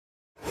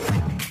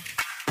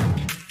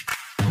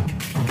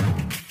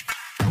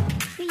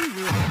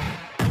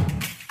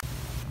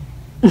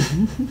Hey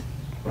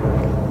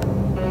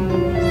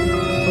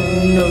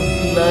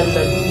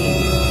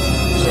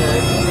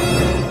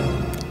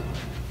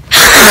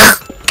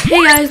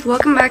guys,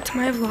 welcome back to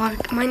my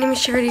vlog. My name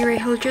is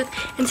Hildreth,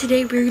 and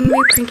today we're gonna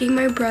be pranking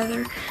my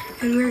brother,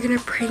 and we're gonna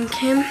prank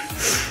him. Me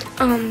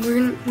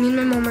and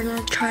my mom are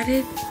gonna try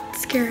to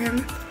scare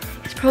him.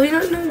 It's probably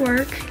not gonna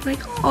work,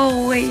 like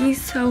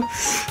always. So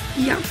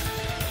yeah,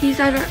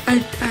 he's at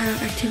an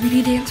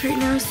activity dance right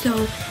now.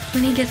 So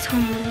when he gets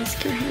home, we're gonna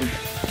scare him.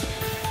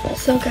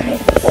 So guys,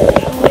 this is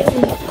how it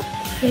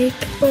looks like.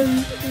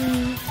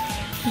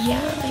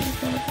 Yeah, I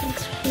know it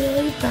looks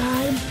really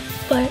bad,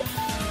 but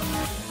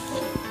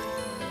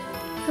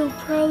he'll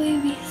probably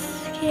be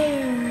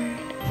scared.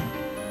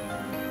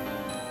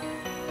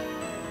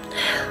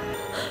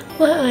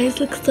 My eyes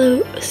look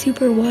so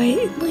super white,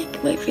 and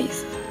like my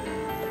face,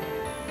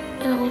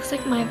 and it looks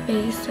like my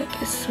face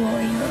like is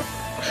swelling up.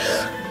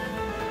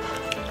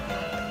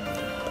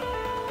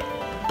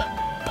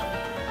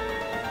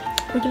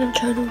 We're gonna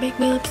try to make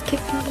my lipstick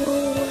a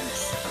little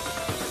worse.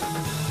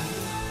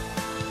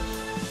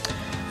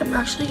 I'm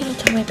actually gonna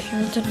tell my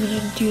parents I'm gonna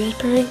do this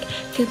prank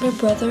because my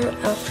brother,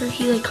 after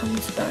he like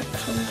comes back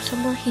from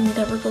somewhere, he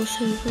never goes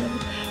to his room.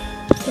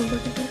 So we're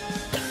gonna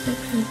tell my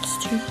parents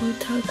to go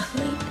tell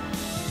Colleen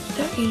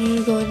that you need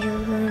to go in your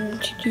room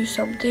to do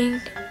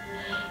something,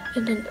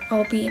 and then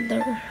I'll be in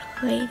there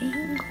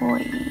waiting.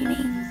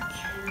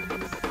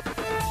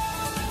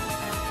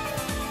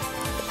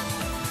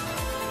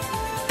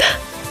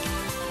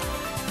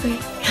 Wait.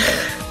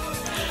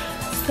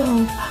 So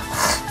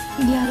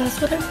yeah, that's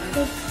what I'm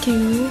gonna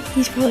do.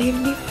 He's probably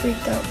gonna be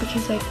freaked out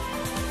because like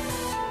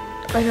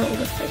I don't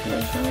look like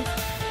myself,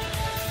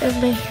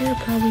 and my hair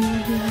probably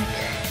will be like,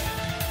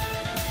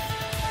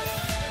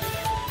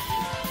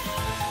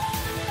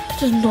 it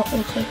does not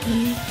look like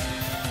me.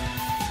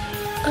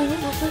 I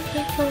don't look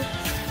like myself.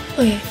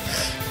 Okay,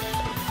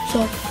 so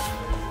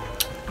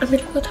I'm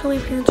gonna go tell my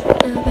parents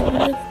right now that I'm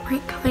gonna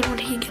prank Klein when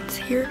he gets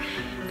here,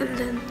 and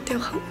then they'll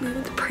help me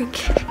with the prank.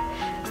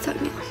 So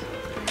yeah,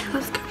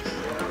 let's go.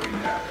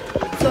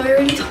 So I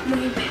already told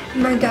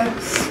my dad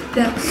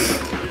that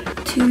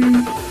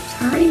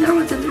sorry, that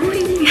was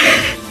annoying.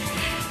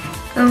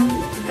 I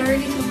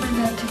already told my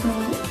dad to go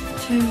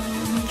to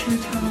make sure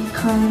to tell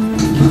Colin when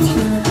he gets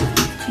here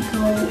to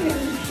go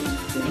and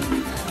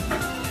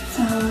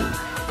so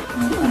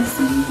I'll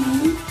see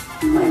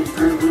when my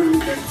brother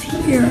gets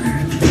here.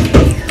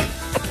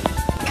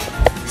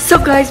 So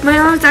guys, my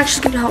mom's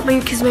actually gonna help me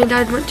because my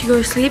dad went to go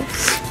to sleep.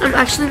 I'm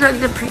actually not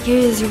gonna prank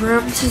in his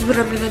room. This is what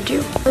I'm gonna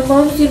do. My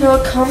mom's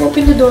gonna come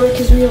open the door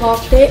because we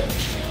locked it,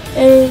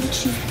 and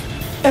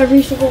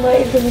every single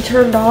light is gonna be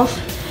turned off,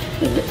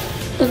 and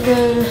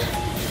then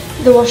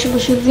the washing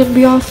machine's gonna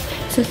be off,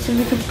 so it's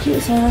gonna be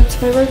completely silent. So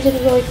my mom's gonna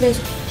go like this.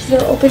 She's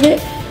gonna open it,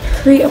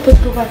 hurry up and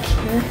go back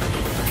here.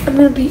 I'm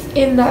gonna be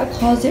in that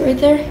closet right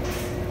there,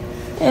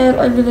 and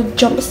I'm gonna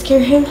jump scare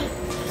him,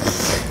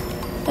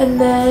 and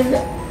then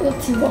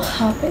let's see what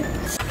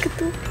happens.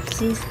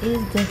 This is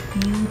the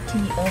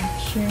beauty of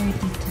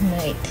charity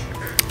tonight.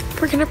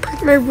 We're gonna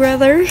prank my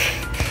brother,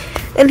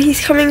 and he's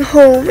coming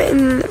home,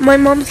 and my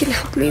mom's gonna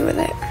help me with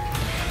it.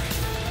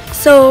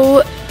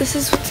 So this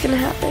is what's gonna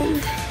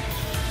happen.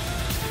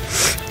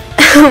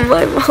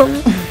 My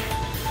mom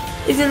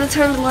is gonna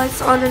turn the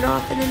lights on and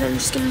off, and then I'm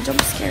just gonna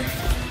jump scare.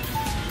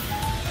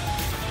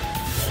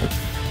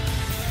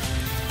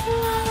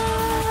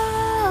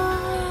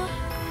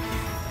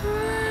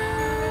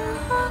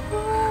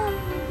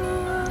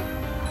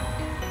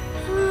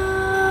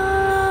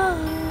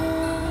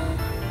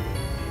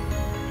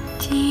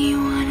 Do you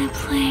want to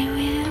play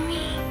with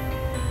me?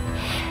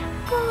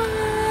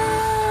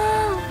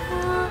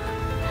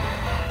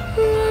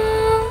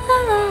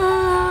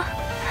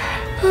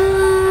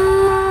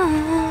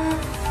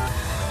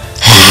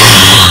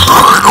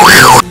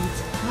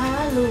 It's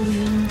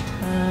Halloween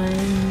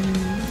time.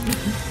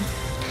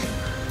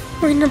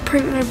 We're gonna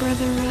prank my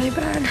brother really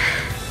bad.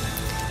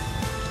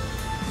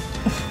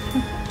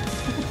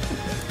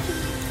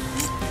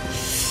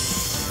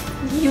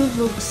 You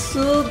look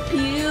so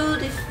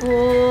beautiful.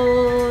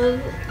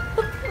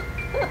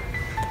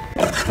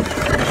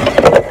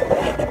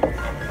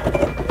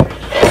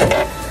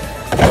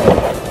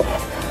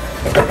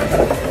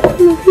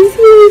 Look, he's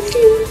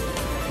here.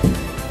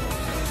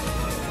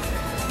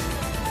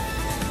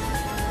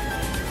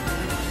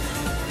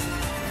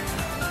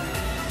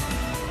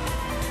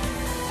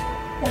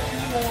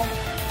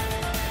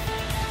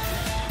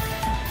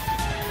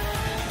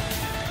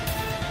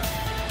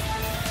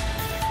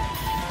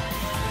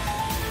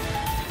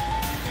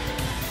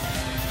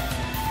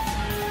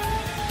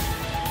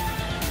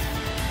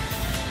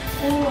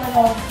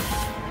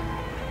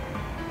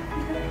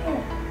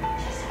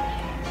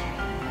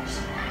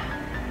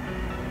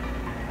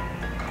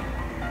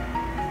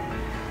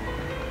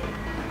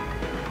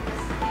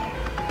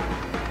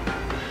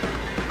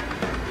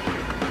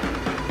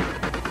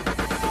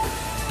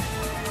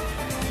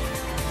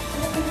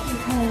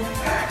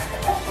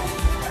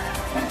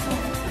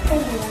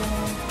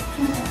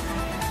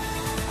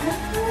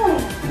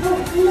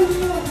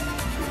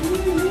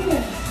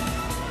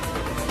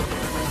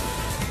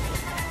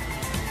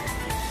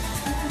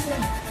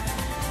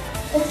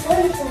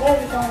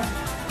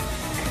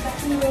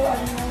 We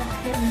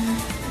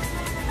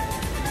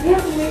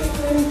have to wait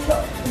for him to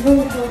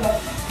go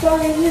up. So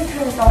I'm going to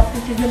turn it off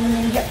because then I'm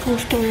going to get full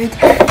storage.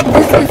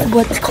 This is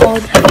what's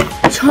called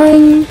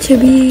trying to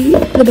be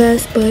the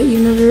best, but you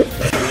never...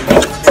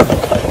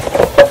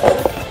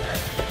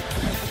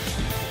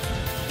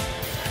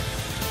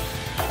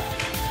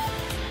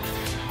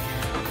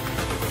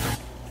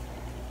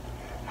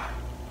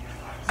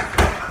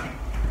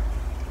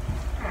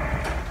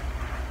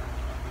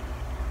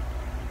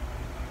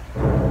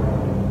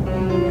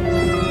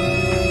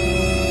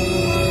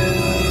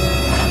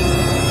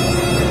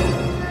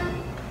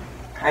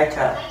 Hi,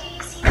 Chuck. Why do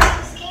you seem so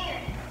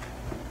scared?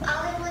 All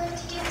I wanted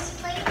to do was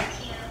play with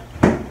you.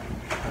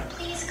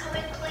 Please come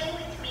and play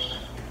with me.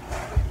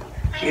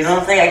 You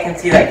don't think I can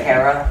see that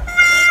camera?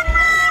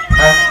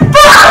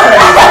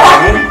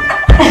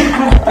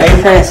 Are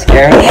you trying to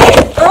scare me?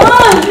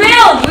 Oh, it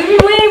failed! We've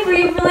been waiting for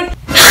you for like...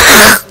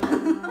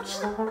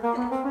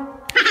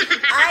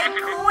 I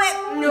quit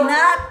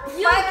not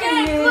You can't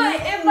fighting quit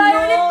if I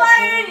already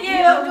fired you!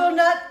 You do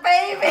not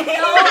pay me.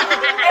 No,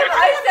 if I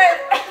said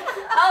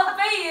I'll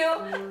pay you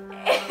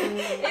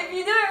if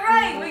you do it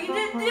right, but you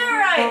didn't do it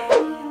right.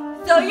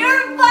 So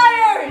you're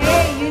fired!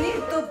 Hey, you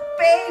need to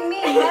pay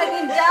me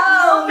money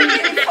down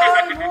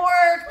before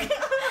work.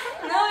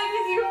 No,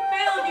 because you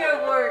failed your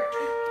work.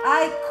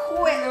 I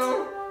quit.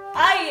 No.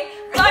 I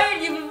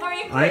fired you before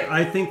you quit.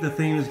 I think the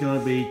theme is going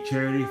to be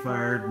Charity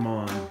fired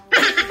Mom.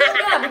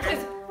 Yeah,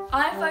 because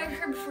I fired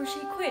her before she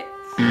quit.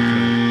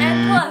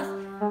 And plus,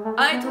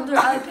 I told her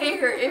I'd pay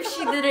her if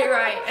she did it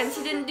right, and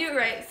she didn't do it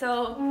right,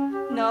 so...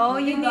 No,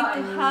 you need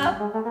to have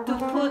to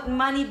put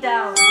money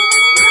down.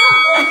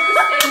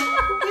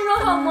 You know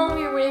how long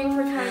we were waiting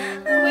for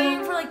time? We were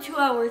waiting for like 2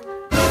 hours to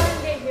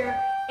get here,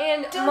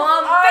 and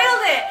Mom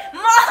failed it!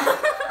 Mom!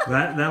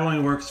 That only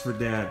works for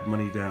Dad.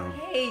 Money down.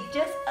 Hey,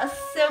 just a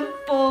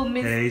simple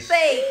Case.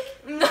 mistake.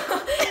 No,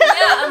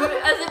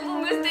 yeah, a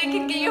simple mistake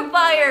can get you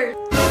fired.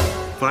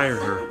 Fire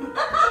her.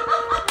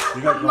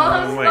 You got the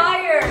Mom's wrong way.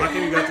 fired. How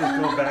can you got this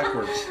go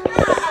backwards?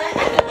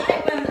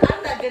 I'm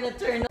not gonna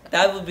turn.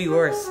 That would be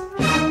worse.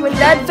 When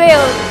Dad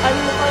failed, I'm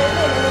gonna fire him,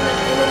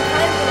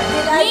 and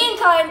then me and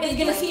Kyle is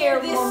gonna scare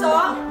this Mom.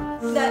 song?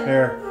 That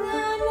Here.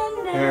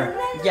 Here.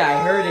 Yeah, I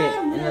heard it,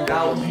 and then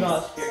that was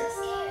not scary.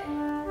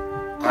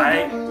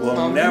 I will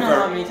Mom, you know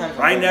how many never. times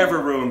I never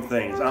ruin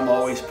things. I'm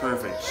always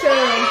perfect. Sure.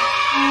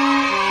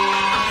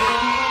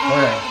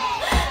 Alright.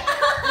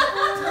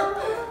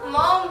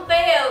 Mom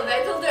failed. I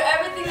told her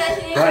everything that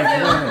she needed Right, to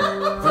come do. in.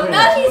 So Come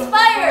now in. she's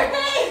fired.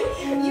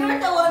 you're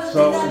the one who So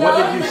did that. what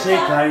did you say,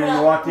 Kai, when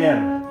you walked in?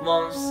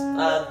 Mom's, The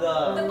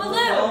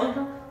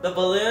balloon. The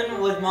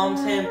balloon with Mom's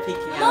hand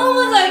peeking Mom out.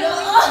 was like, oh.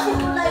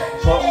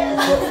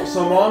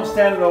 So Mom's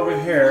standing over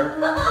here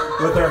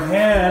with her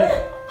hand.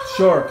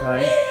 Sure,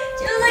 Kai. She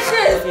was like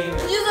this. She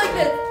was like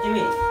this. Give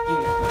me.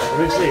 Let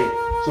me see.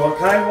 So when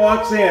Kai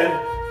walks in,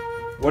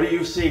 what do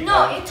you see, No,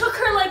 Kai? it took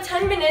her like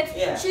 10 minutes.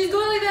 Yeah. She was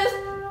going like this.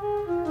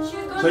 She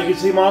was going So you can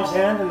see Mom's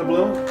hand in the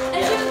balloon?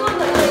 and she was going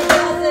like this.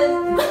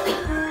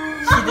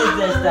 She did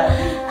this, Dad.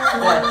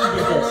 Dad, she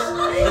did this.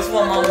 This is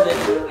what Mom did.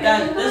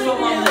 Dad, this is what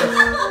Mom did.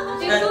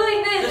 She was going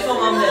like this. This is what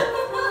Mom did.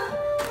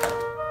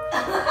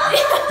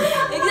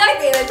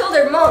 Exactly, and I told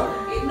her, Mom,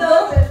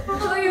 no,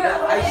 show your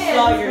I hand.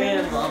 saw your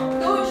hand, Mom.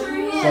 Go show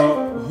your hand. So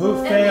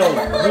who failed?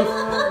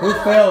 Who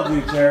failed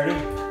you, Charity?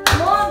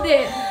 Mom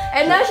did,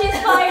 and now she's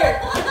fired.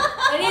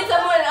 I need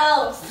someone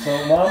else.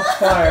 So Mom's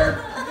fired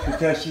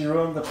because she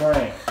ruined the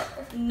prank.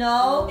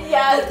 No.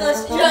 Yeah,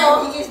 Because no.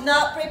 Charity is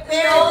not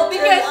prepared No, to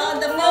turn because on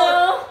the phone.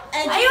 no,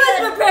 And I she was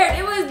said, prepared.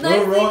 It was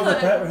nice.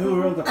 Who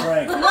ruined the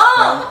prank? Mom.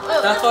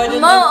 That's why I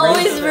didn't Mom do pranks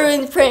always with her.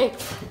 ruins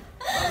pranks.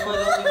 That's why I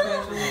don't do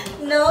pranks with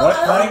her. no, What,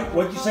 Kai?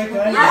 What'd you say, Kai?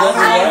 That's why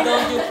I What?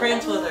 don't do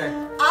pranks with her.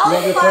 I'll You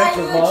want to fire prank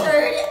you, with Mom?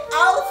 Charity.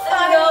 I'll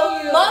fire No,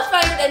 you. Mom's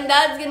fired, and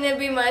Dad's gonna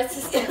be my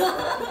assistant.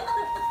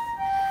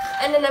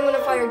 And then I'm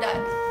gonna fire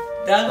Dad.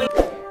 Dad, wait.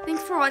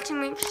 Thanks for watching.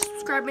 Make sure to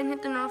subscribe and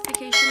hit the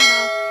notification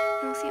bell.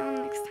 And we'll see you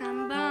next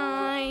time.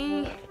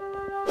 Bye.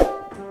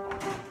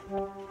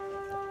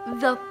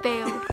 The fail.